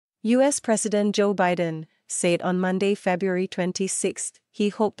U.S. President Joe Biden said on Monday, February 26, he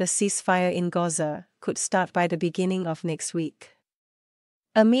hoped the ceasefire in Gaza could start by the beginning of next week.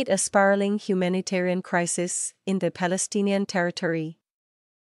 Amid a spiraling humanitarian crisis in the Palestinian territory,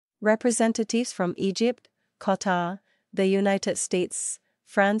 representatives from Egypt, Qatar, the United States,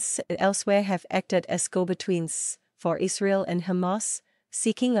 France, and elsewhere have acted as go-betweens for Israel and Hamas,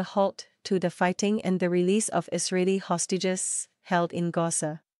 seeking a halt to the fighting and the release of Israeli hostages held in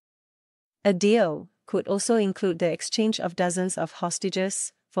Gaza. A deal could also include the exchange of dozens of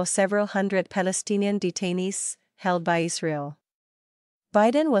hostages for several hundred Palestinian detainees held by Israel.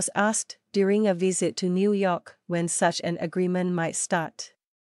 Biden was asked during a visit to New York when such an agreement might start,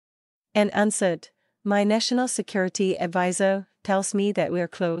 and answered, "My national security advisor tells me that we're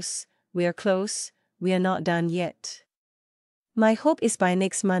close, we are not done yet. My hope is by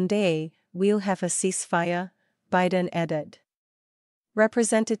next Monday, we'll have a ceasefire," Biden added.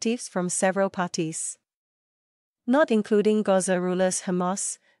 Representatives from several parties, not including Gaza rulers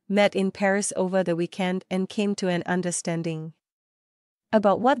Hamas, met in Paris over the weekend and came to an understanding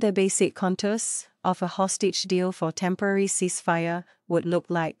about what the basic contours of a hostage deal for temporary ceasefire would look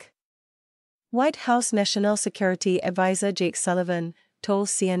like. White House National Security Advisor Jake Sullivan told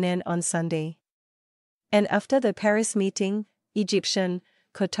CNN on Sunday. And after the Paris meeting, Egyptian,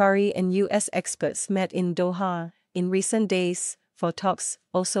 Qatari and U.S. experts met in Doha in recent days for talks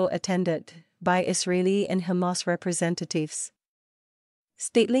also attended by Israeli and Hamas representatives.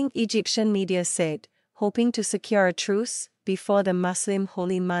 State-linked Egyptian media said, hoping to secure a truce before the Muslim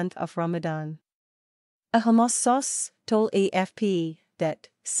holy month of Ramadan. A Hamas source told AFP that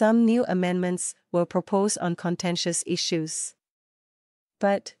some new amendments were proposed on contentious issues.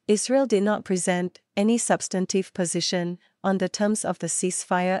 But Israel did not present any substantive position on the terms of the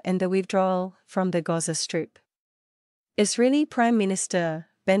ceasefire and the withdrawal from the Gaza Strip. Israeli Prime Minister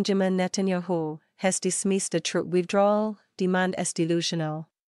Benjamin Netanyahu has dismissed the troop withdrawal demand as delusional,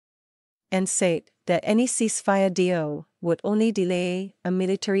 and said that any ceasefire deal would only delay a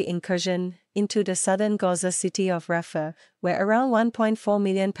military incursion into the southern Gaza city of Rafah, where around 1.4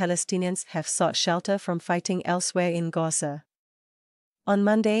 million Palestinians have sought shelter from fighting elsewhere in Gaza. On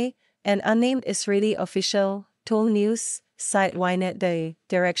Monday, an unnamed Israeli official told news site Ynet the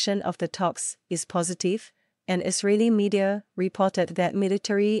direction of the talks is positive, and Israeli media reported that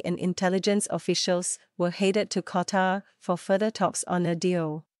military and intelligence officials were headed to Qatar for further talks on a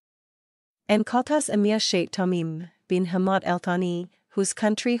deal. And Qatar's Emir Sheikh Tamim bin Hamad Al Thani, whose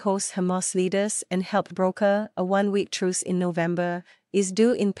country hosts Hamas leaders and helped broker a one-week truce in November, is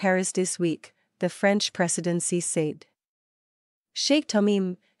due in Paris this week, the French presidency said. Sheikh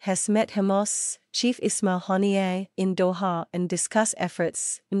Tamim has met Hamas chief Ismail Haniyeh in Doha and discussed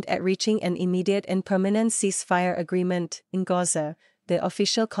efforts aimed at reaching an immediate and permanent ceasefire agreement in Gaza, the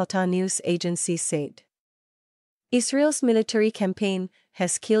official Qatar news agency said. Israel's military campaign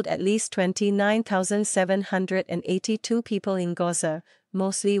has killed at least 29,782 people in Gaza,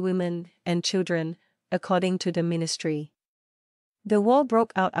 mostly women and children, according to the ministry. The war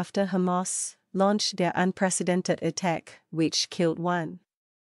broke out after Hamas launched their unprecedented attack, which killed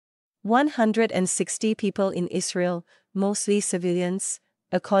 160 people in Israel, mostly civilians,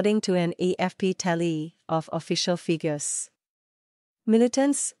 according to an AFP tally of official figures.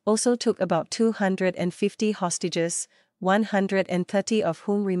 Militants also took about 250 hostages, 130 of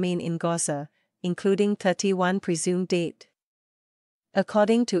whom remain in Gaza, including 31 presumed dead,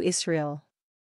 according to Israel.